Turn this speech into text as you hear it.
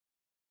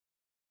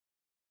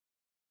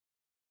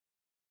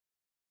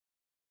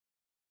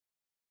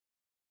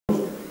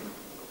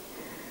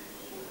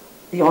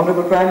the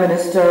Honorable Prime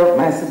Minister of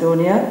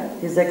Macedonia,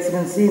 His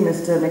Excellency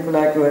Mr.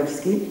 Nikolai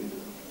Gruevski,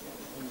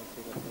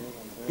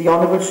 the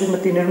Honorable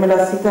Srimati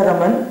Nirmala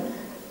Sitharaman,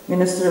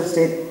 Minister of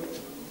State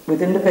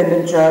with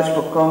independent charge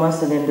for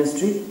commerce and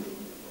industry,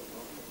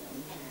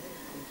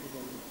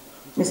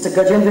 Mr.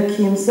 Gajendra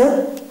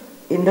Khemsar,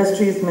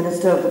 Industries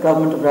Minister of the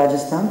Government of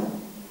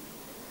Rajasthan,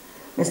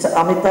 Mr.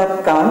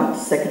 Amitabh Kant,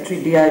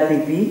 Secretary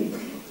DIPP,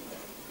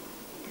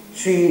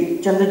 Shri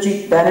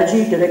Chandrajit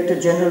Banerjee, Director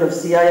General of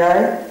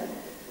CII,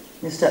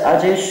 Mr.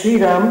 Ajay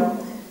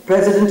Sriram,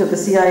 President of the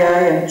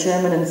CII and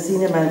Chairman and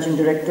Senior Managing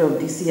Director of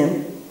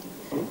DCM.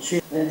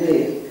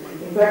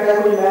 In fact, I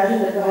would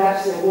imagine that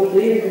perhaps a whole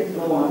day can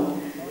go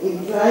on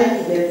in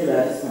trying to get to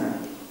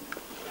Rajasthan.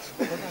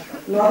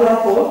 Not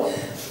our fault.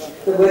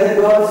 The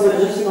weather gods were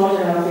just not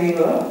in our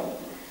favor.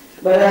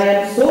 But I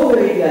am so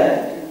very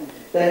glad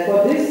that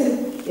for this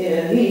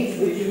meet,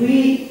 which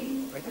we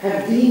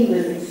have deemed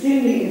as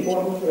extremely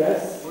important for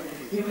us,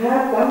 you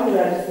have come to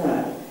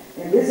Rajasthan.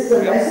 And this is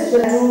a message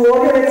that to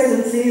all your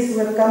excellencies who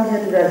have come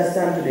here to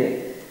Rajasthan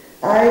today.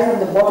 I, from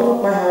the bottom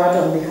of my heart,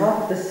 on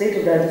behalf of the state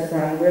of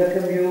Rajasthan,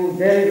 welcome you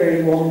very,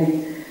 very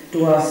warmly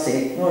to our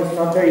state. No, it's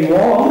not very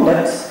warm,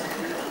 but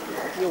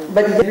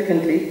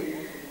significantly.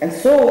 And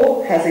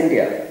so has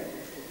India.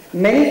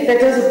 Many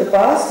fetters of the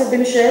past have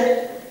been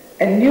shed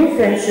and new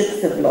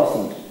friendships have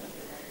blossomed.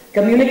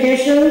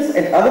 Communications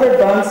and other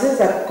advances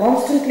are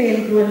constantly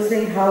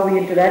influencing how we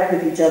interact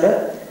with each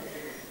other.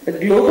 The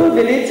global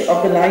village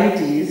of the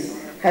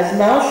 90s has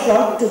now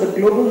shrunk to the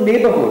global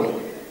neighborhood,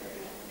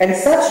 and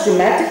such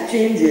dramatic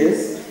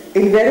changes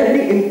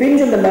invariably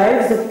impinge on the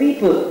lives of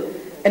people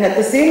and at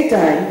the same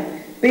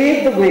time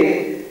pave the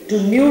way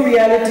to new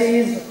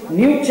realities,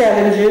 new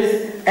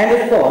challenges, and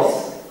of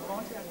course,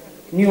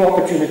 new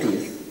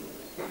opportunities.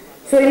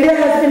 So India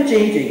has been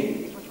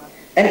changing.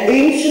 An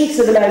ancient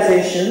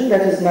civilization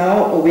that has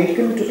now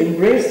awakened to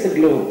embrace the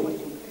globe.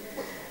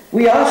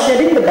 We are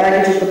shedding the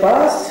baggage of the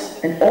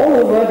past, and all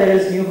over there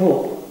is new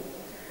hope.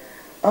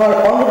 Our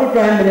Honorable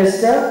Prime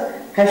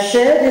Minister has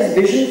shared his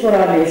vision for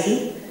our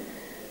nation,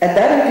 and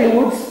that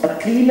includes a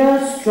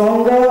cleaner,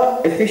 stronger,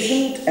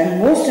 efficient,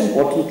 and most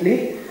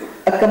importantly,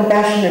 a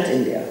compassionate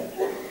India.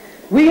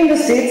 We in the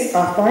states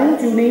are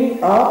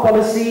fine-tuning our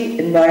policy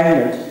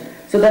environment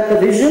so that the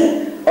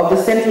vision of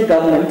the central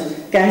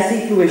government can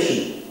see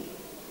fruition.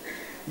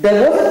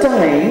 There was a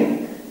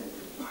time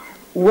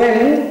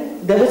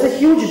when there was a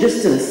huge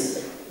distance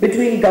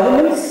between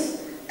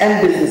governments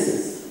and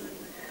businesses.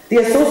 The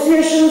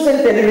associations and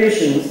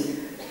federations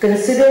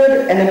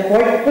considered an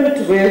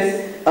appointment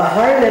with a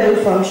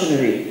high-level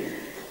functionary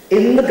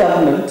in the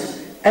government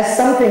as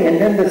something, and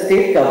then the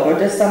state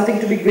government as something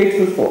to be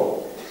grateful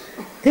for.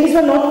 Things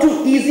were not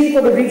too easy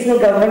for the regional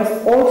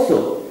governments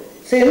also,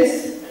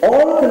 since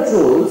all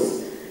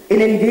controls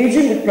in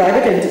engaging with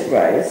private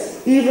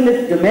enterprise, even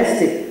if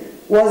domestic,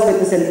 was with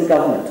the central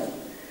government.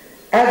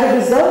 As a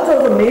result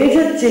of a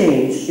major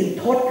change in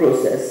thought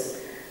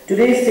process,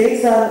 today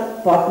states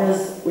are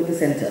partners with the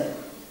center.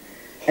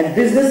 And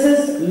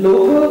businesses,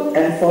 local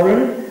and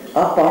foreign,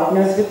 are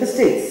partners with the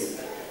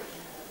states.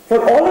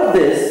 For all of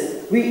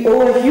this, we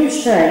owe a huge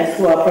thanks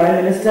to our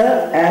Prime Minister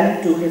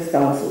and to his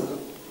council.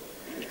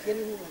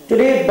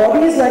 Today,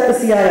 bodies like the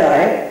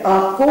CII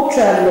are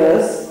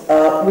co-travelers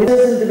with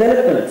us in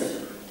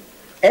development.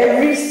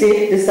 Every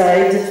state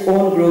decides its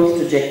own growth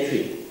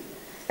trajectory.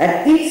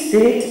 And each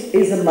state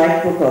is a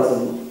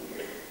microcosm,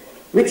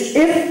 which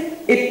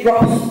if it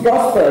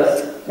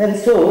prospers, then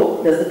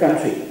so does the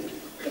country.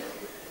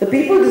 The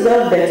people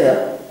deserve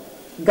better,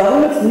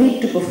 governments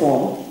need to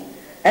perform,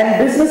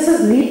 and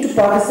businesses need to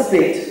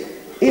participate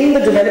in the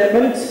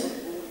development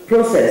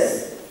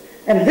process.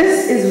 And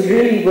this is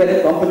really where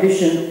the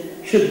competition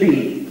should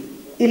be,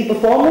 in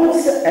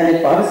performance and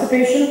in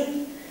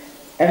participation,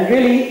 and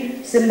really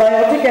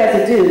symbiotic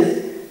as it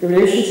is, the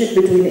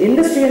relationship between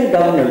industry and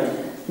government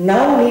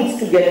now needs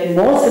to get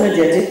more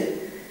synergetic,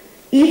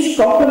 each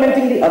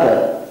complementing the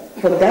other.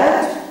 For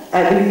that,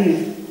 I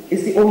believe,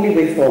 is the only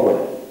way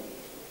forward.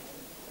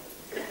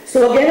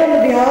 So again,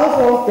 on behalf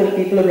of the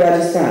people of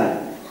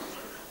Rajasthan,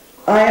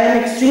 I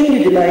am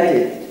extremely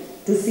delighted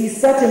to see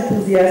such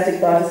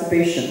enthusiastic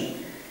participation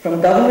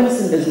from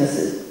governments and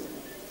businesses.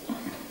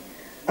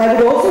 I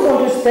would also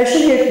want to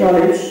especially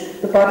acknowledge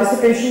the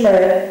participation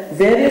by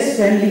various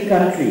friendly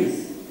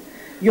countries.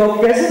 Your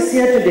presence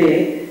here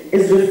today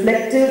is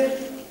reflective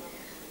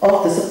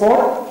of the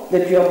support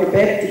that you are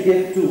prepared to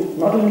give to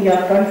not only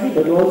our country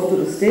but also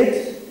to the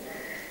state.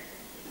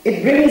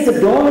 It brings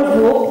the dawn of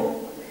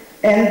hope,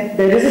 and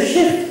there is a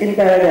shift in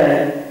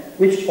paradigm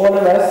which all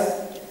of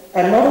us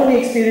are not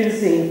only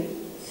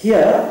experiencing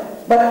here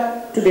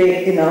but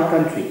today in our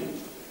country.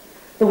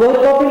 The world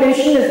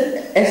population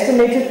is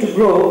estimated to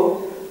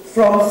grow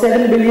from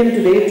 7 billion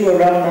today to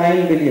around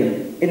 9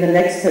 billion in the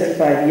next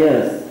 35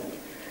 years.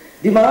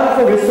 Demand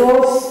for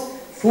resource,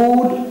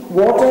 food,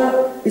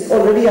 water is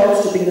already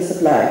outstripping the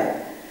supply.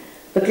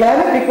 The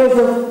climate, because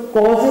of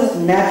causes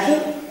natural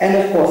and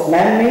of course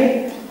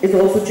man-made, is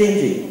also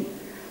changing.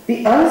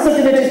 The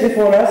uncertainties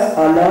before us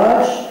are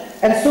large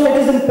And so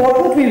it is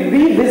important we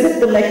revisit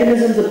the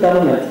mechanisms of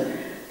government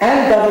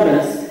and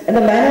governance and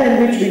the manner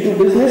in which we do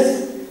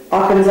business,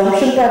 our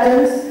consumption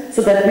patterns,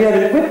 so that we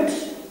are equipped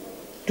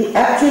to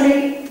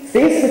actually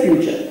face the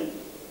future.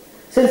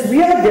 Since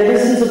we are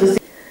denizens of the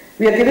state,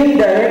 we are giving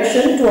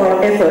direction to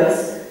our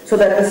efforts so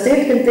that the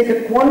state can take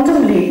a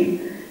quantum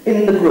leap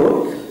in the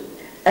growth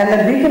and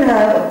that we can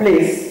have a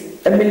place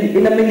in a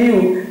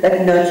milieu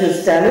that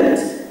nurtures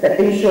talent, that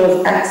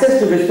ensures access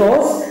to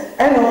resource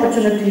and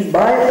opportunities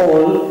by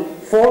all,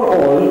 for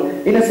all,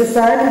 in a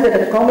society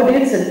that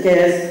accommodates and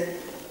cares,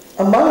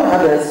 among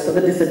others, for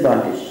the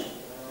disadvantaged.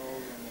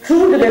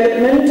 True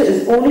development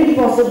is only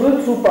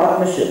possible through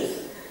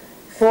partnerships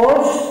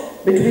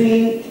forged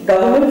between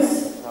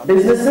governments,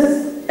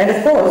 businesses, and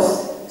of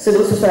course,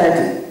 civil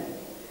society.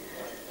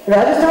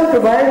 Rajasthan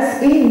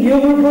provides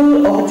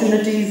innumerable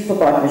opportunities for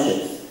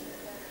partnerships.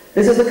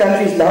 This is the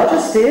country's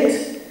largest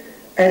state,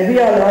 and we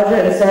are larger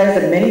in size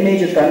than many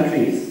major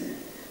countries.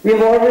 We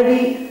have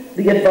already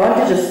the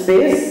advantage of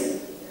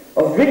space,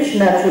 of rich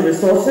natural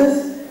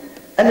resources,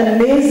 an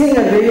amazing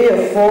array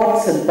of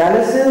forts and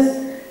palaces,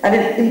 and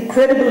an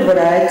incredible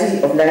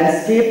variety of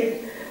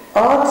landscape.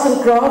 Arts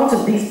and crafts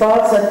of these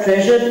parts are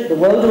treasured the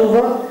world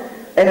over,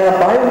 and our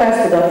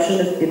biomass production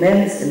is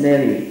immense and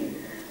varied.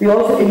 We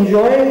also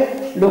enjoy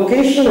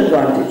locational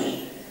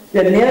advantage. We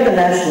are near the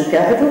national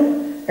capital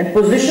and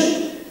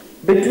positioned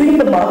between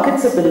the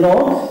markets of the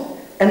north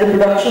and the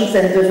production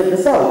centers of the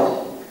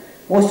south.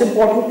 Most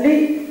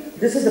importantly,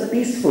 this is a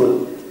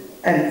peaceful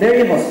and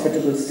very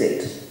hospitable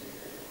state.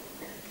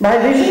 My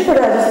vision for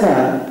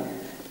Rajasthan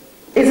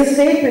is a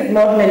state with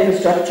modern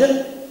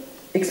infrastructure,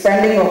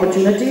 expanding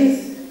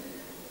opportunities,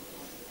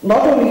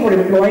 not only for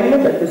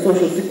employment but for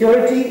social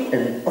security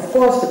and of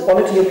course the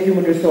quality of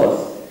human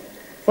resource.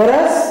 For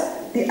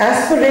us, the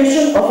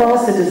aspiration of our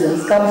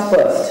citizens comes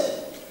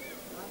first.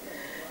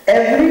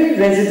 Every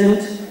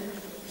resident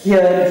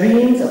here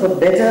dreams of a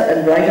better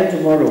and brighter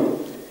tomorrow,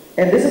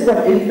 and this is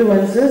what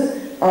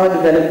influences our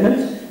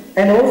development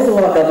and also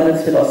our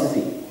governance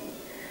philosophy.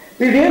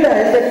 We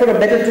realize that for a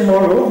better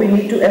tomorrow, we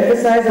need to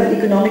emphasize on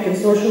economic and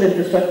social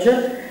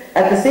infrastructure,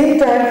 at the same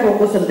time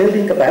focus on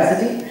building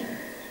capacity,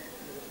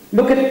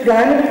 look at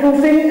climate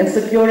proofing and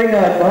securing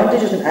our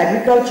advantages in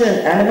agriculture and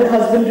animal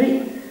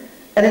husbandry,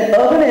 and in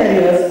urban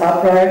areas,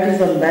 our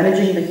priorities on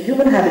managing the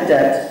human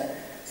habitat,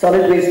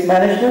 solid waste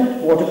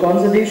management, water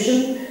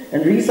conservation,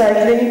 and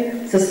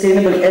recycling,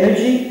 sustainable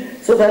energy,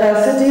 so that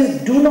our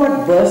cities do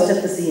not burst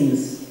at the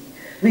seams.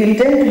 We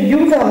intend to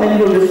use our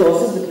mineral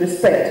resources with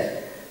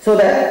respect, so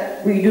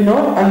that we do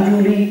not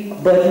unduly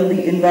burden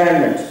the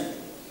environment.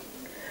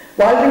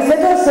 While we set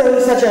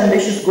ourselves such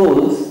ambitious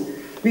goals,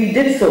 we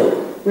did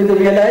so with the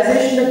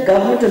realization that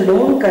government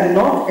alone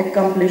cannot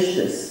accomplish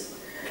this.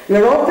 We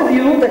are of the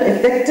view that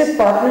effective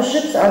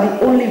partnerships are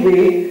the only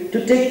way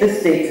to take this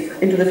state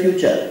into the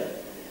future.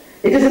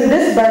 It is in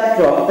this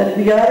backdrop that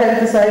we are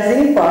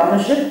emphasizing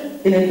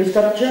partnership in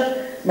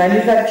infrastructure,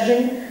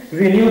 manufacturing,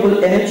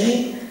 renewable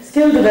energy,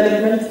 skill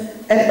development,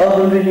 and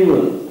urban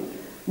renewal.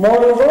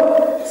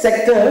 Moreover,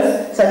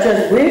 sectors such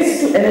as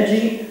waste to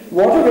energy,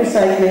 water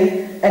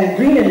recycling, and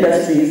green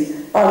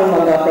industries are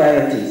among our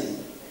priorities.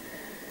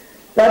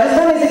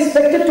 Rajasthan is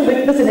expected to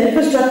witness an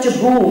infrastructure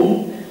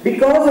boom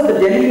because of the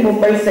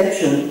Delhi-Mumbai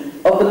section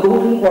of the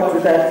Golden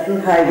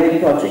Quadrilateral Highway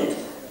project,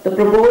 the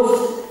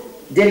proposed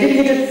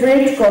dedicated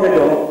freight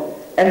corridor,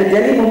 and the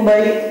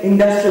Delhi-Mumbai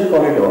industrial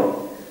corridor.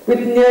 With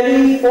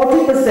nearly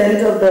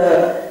 40% of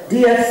the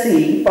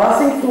DFC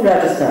passing through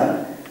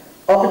Rajasthan,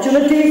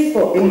 opportunities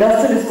for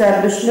industrial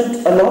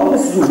establishment along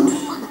this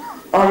route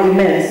are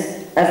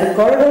immense, as the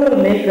corridor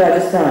will make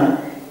Rajasthan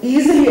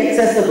easily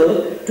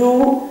accessible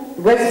to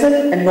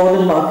western and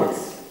northern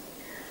markets.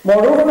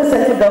 Moreover, the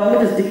central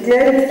government has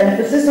declared its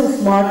emphasis on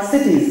smart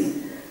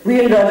cities.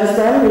 We in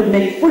Rajasthan will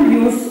make full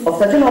use of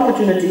such an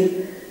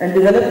opportunity and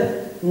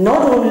develop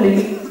not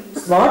only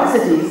smart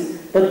cities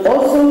but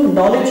also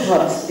knowledge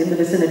hubs in the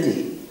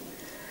vicinity.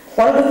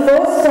 One of the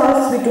first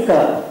tasks we took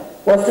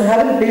up was to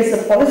have in place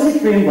a policy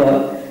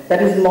framework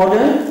that is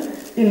modern,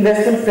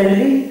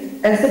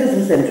 investment-friendly, and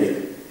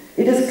citizen-centric.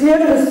 It is clear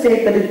to the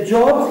state that if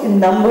jobs in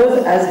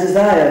numbers as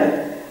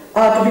desired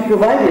are to be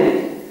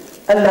provided,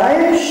 a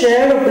lion's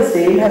share of the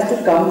same has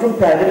to come from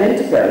private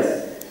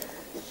enterprise,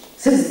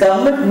 since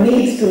government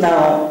needs to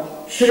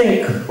now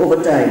shrink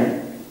over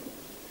time.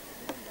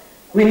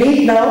 We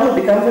need now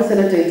to become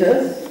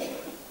facilitators.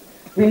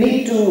 We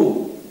need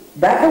to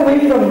back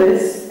away from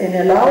this and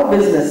allow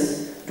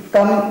business to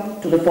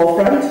come to the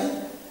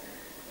forefront.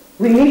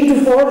 We need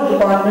to forge the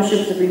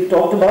partnerships that we've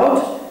talked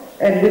about,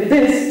 and with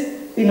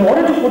this, in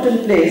order to put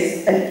in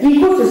place an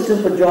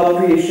ecosystem for job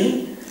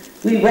creation,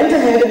 we went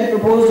ahead and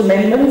proposed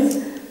amendments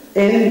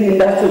in the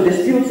Industrial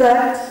Disputes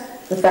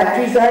Act, the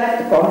Factories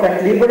Act, the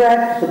Contract Labour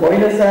Act, the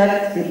Boilers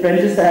Act, the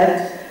Apprentice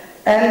Act,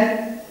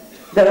 and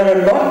there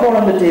are a lot more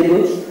on the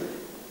table.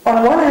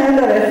 On one hand,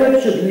 our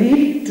efforts should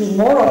lead to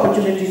more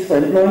opportunities for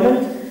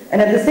employment,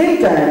 and at the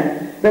same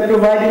time, we're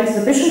providing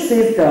sufficient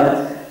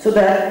safeguards so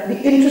that the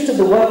interest of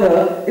the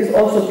worker is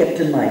also kept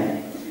in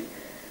mind.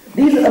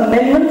 These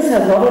amendments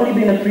have not only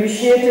been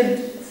appreciated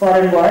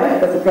far and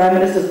wide, but the Prime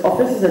Minister's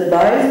office has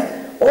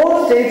advised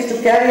all states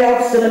to carry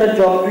out similar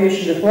job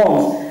creation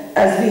reforms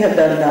as we have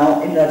done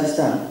now in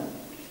Rajasthan.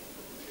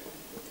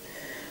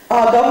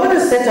 Our government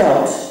has set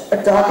out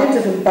a target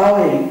of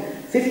empowering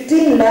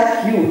 15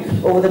 lakh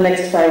youth over the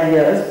next 5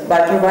 years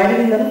by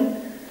providing them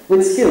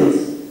with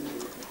skills.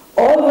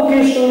 All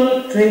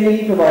vocational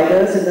training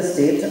providers in the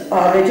state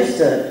are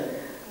registered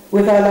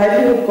with our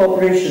Livelihood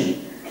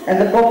Corporation,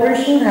 and the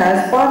corporation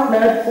has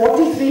partnered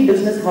 43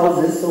 business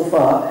houses so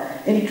far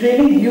in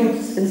training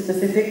youths in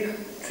specific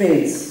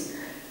trades,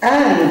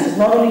 and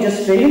not only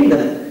just training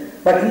them,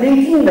 but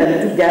linking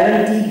them to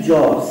guaranteed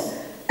jobs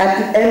at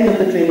the end of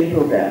the training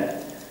program.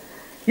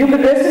 You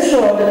can rest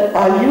assured that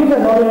our youth are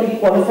not only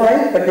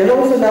qualified, but they're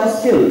also now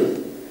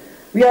skilled.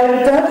 We are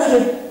in touch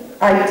with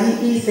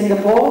ITE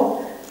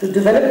Singapore to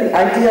develop the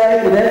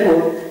ITI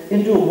Udaipur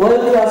into a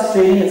world-class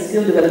training and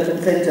skill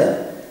development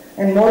center.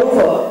 And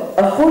moreover,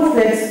 a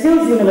full-fledged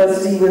skills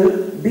university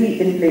will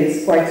be in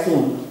place quite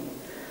soon.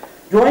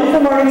 Drawing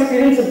from our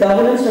experience of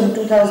governance from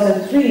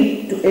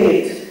 2003 to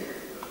 8,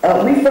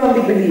 we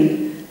firmly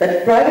believe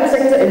that private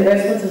sector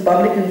investments in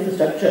public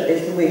infrastructure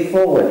is the way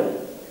forward.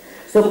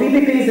 So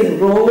PPPs in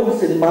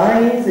roads, in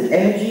mines, in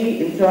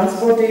energy, in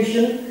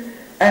transportation,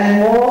 and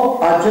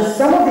more are just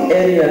some of the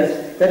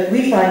areas that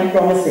we find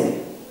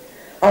promising.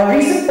 Our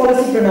recent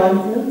policy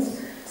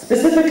pronouncements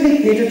specifically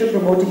cater to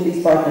promoting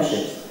these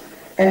partnerships,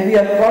 and we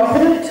are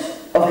confident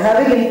of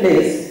having in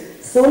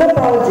place solar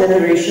power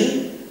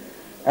generation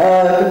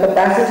with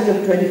capacity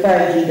of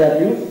 25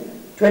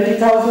 GW,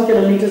 20,000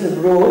 kilometers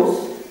of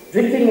roads,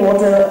 drinking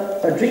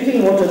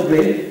water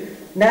grid,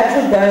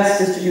 natural gas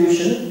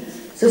distribution,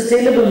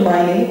 sustainable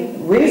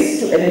mining,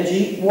 waste to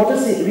energy, water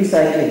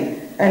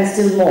recycling, and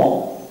still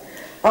more.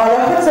 Our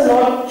efforts are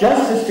not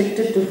just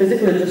restricted to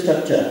physical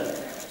infrastructure.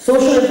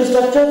 Social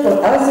infrastructure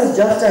for us is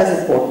just as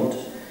important.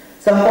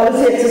 Some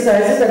policy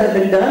exercises that have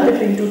been done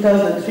between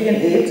 2003 and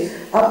 8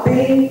 are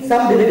paying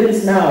some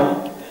dividends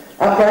now.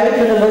 Our Private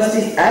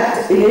Universities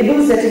Act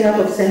enables setting up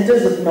of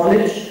centers of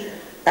knowledge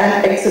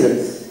and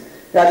excellence.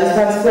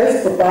 Rajasthan's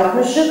quest for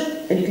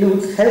partnership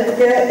includes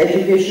healthcare,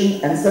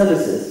 education, and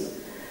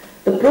services.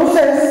 The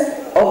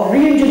process of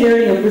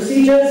re-engineering of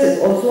procedures is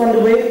also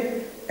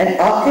underway, and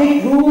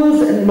archaic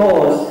rules and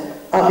laws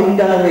are being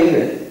done away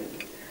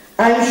with.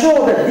 I am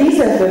sure that these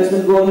efforts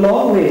will go a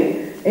long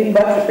way in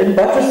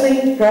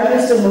buttressing Prime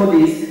Minister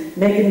Modi's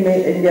Make in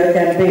India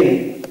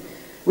campaign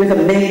with a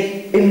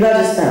Make in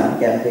Rajasthan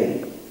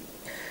campaign.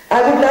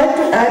 I would like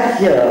to add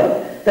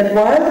here that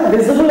while the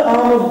visible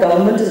arm of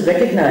government is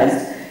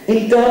recognized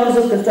in terms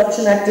of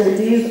construction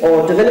activities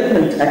or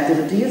development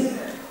activities,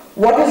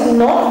 what is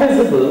not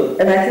visible,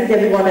 and I think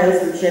everyone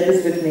else will share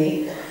this with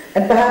me,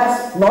 and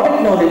perhaps not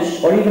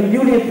acknowledged or even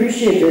duly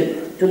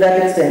appreciated to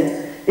that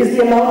extent, is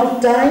the amount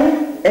of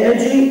time,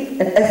 energy,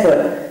 and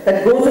effort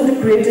that goes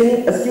into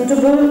creating a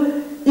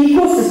suitable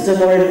ecosystem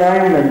or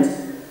environment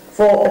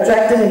for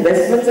attracting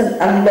investments and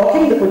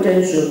unlocking the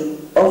potential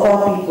of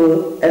our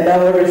people and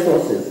our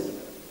resources.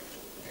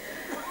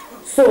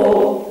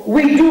 So,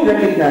 we do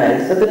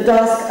recognize that the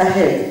task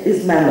ahead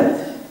is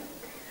mammoth.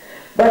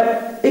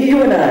 But if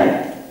you and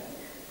I,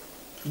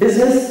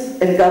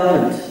 business and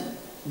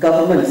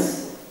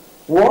governments,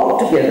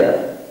 walk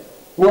together,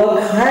 work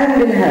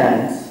hand in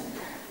hand,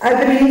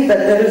 I believe that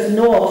there is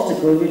no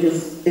obstacle which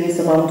is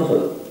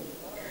insurmountable.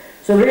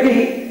 So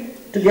really,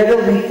 together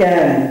we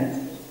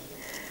can.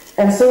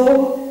 And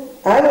so,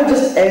 I will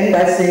just end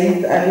by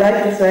saying I'd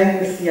like to thank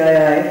the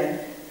CII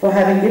for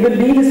having given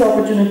me this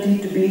opportunity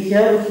to be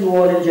here with you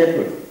all in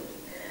Jaipur.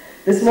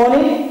 This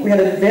morning, we had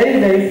a very,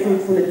 very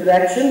fruitful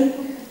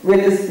interaction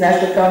with the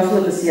National Council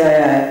of the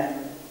CII.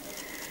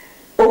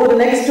 Over the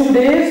next 2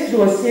 days,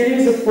 through a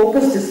series of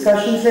focused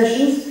discussion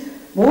sessions,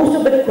 most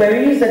of the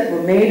queries that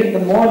were made in the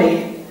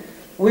morning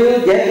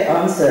will get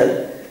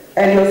answered,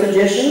 and your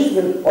suggestions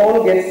will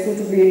all get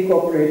suitably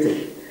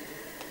incorporated.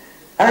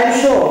 I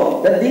am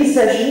sure that these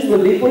sessions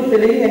will be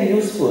fulfilling and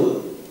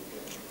useful.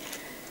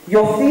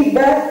 Your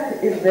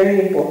feedback is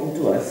very important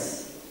to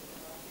us.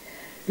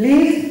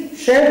 Please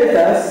share with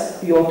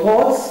us your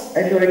thoughts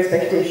and your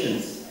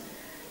expectations,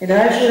 and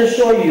I shall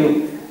assure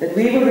you that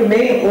we will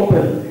remain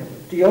open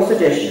to your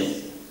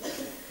suggestions.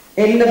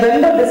 In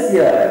November this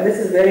year, and this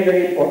is very,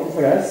 very important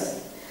for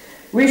us,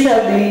 we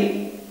shall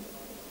be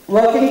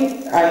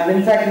working, and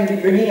in fact we'll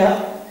be bringing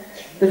up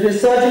the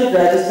Resurgent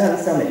Rajasthan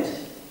Summit.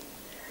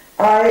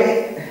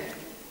 I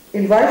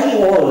invite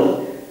you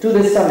all to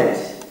this summit,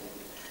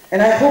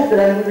 and I hope that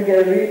I'm going to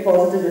get a really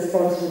positive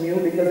response from you,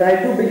 because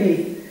I do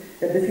believe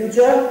that the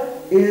future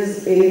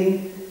is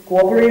in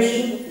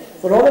cooperation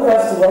for all of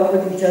us to work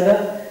with each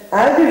other.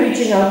 I'll be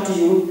reaching out to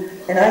you,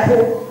 and I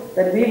hope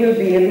that we will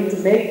be able to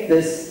make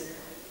this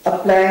a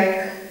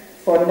plank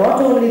for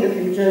not only the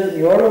futures in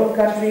your own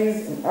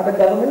countries and other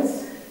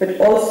governments,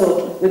 but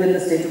also within the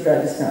state of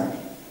Rajasthan.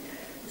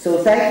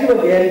 So thank you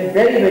again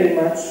very, very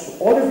much,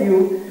 all of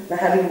you, for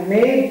having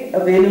made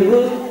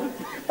available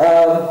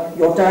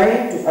your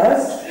time to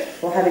us.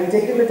 for having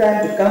taken the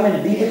time to come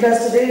and be with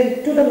us today,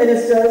 and to the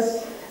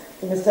ministers,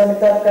 to Mr.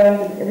 Amitabh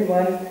Kant and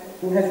everyone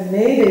who has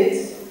made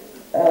it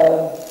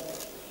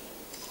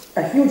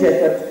a huge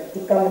effort to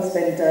come and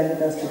spend time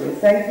with us today.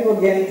 Thank you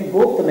again to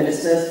both the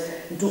ministers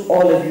and to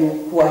all of you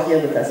who are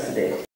here with us today.